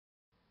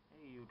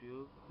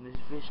YouTube, this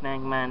is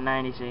FishTankMan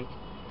 96.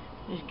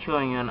 Just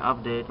showing you an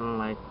update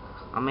on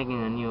I'm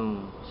making a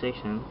new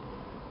section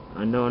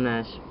known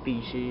as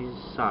Species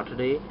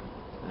Saturday,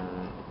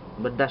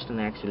 but Dustin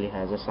actually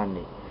has a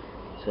Sunday.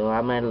 So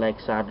I made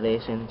Saturday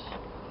since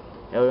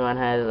everyone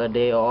has a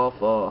day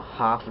off or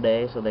half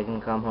day, so they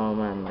can come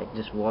home and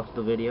just watch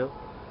the video.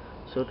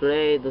 So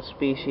today the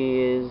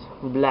species is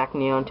black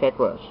neon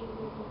tetras.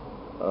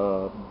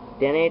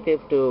 They're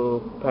native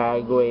to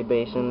Paraguay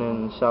Basin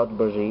in South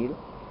Brazil,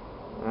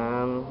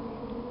 and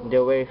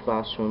they're very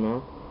fast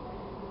swimmer.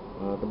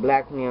 The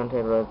black neon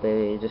tetras,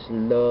 they just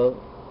love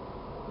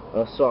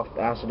a soft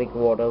acidic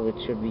water which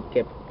should be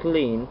kept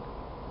clean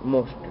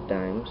most of the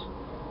times,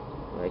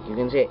 like you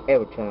can say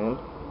every time.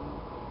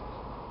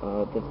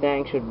 The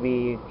tank should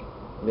be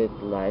with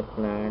live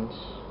plants,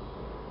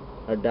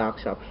 a dark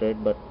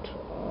substrate, but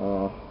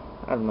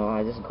I don't know,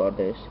 I just got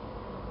this,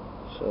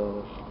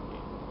 so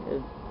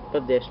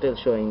but they're still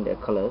showing their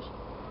colors,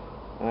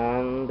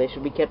 and they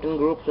should be kept in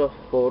groups of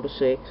 4 to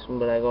 6,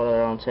 but I got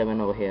around 7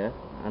 over here.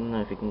 I don't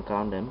know if you can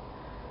count them.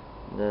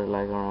 They're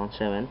around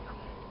 7,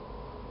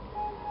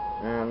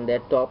 and they're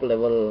top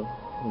level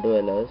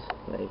dwellers,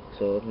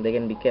 so they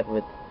can be kept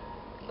with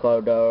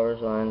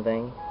corridors or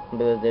anything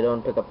because they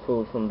don't pick up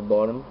food from the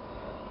bottom.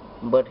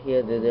 But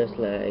here they're just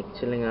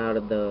chilling out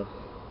at the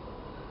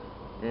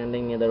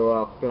ending near the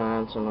rock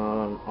plants and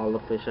all the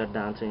fish are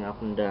dancing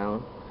up and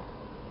down.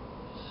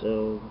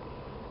 So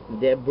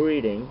they're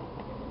breeding.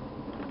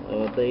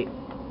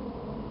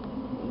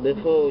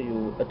 Before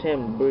you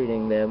attempt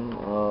breeding them,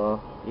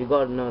 you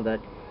gotta know that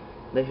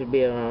they should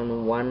be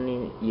around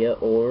 1 year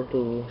old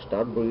to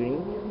start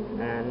breeding,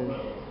 and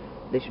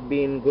they should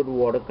be in good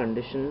water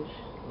conditions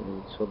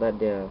so that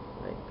they're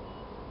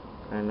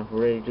kind of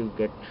ready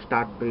to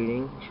start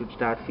breeding. You should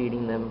start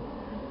feeding them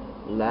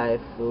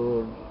live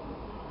food,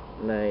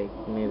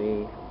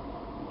 maybe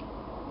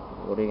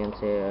what you can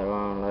say,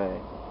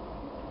 around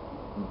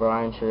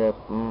brine shrimp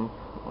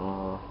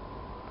or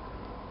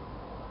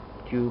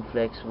tube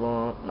flex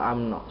worm.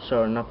 I'm not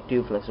sure, not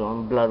tube flex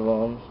worm,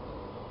 bloodworms,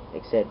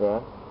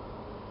 etc.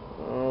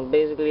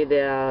 Basically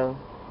they are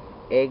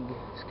egg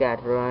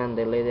scatterer and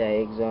they lay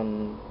their eggs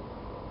on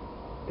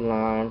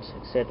plants,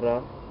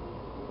 etc.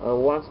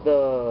 Once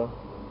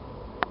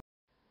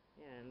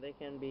and they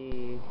can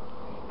be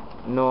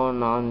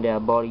known on their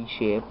body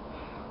shape,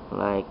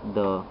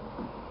 the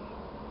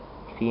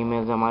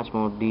females are much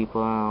more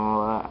deeper and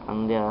all that,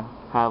 and they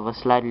have a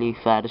slightly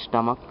fatter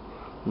stomach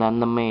than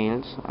the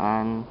males,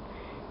 and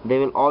they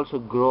will also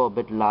grow a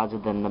bit larger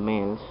than the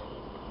males,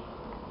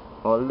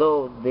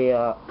 although they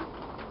are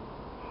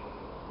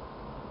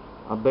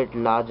a bit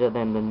larger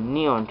than the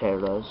neon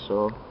tetras.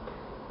 So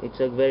it's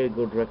a very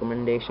good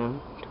recommendation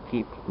to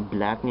keep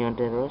black neon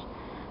tetras.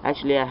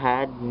 Actually I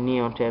had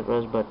neon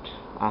tetras, but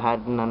I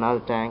had in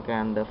another tank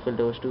and the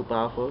filter was too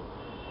powerful,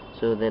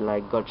 so they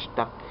got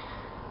stuck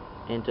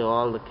into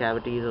all the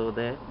cavities over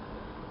there,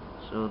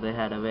 so they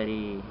had a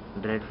very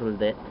dreadful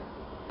death.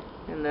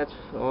 And that's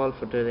all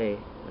for today.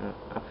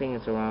 I think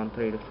it's around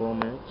 3 to 4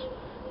 minutes.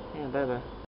 Yeah, bye bye.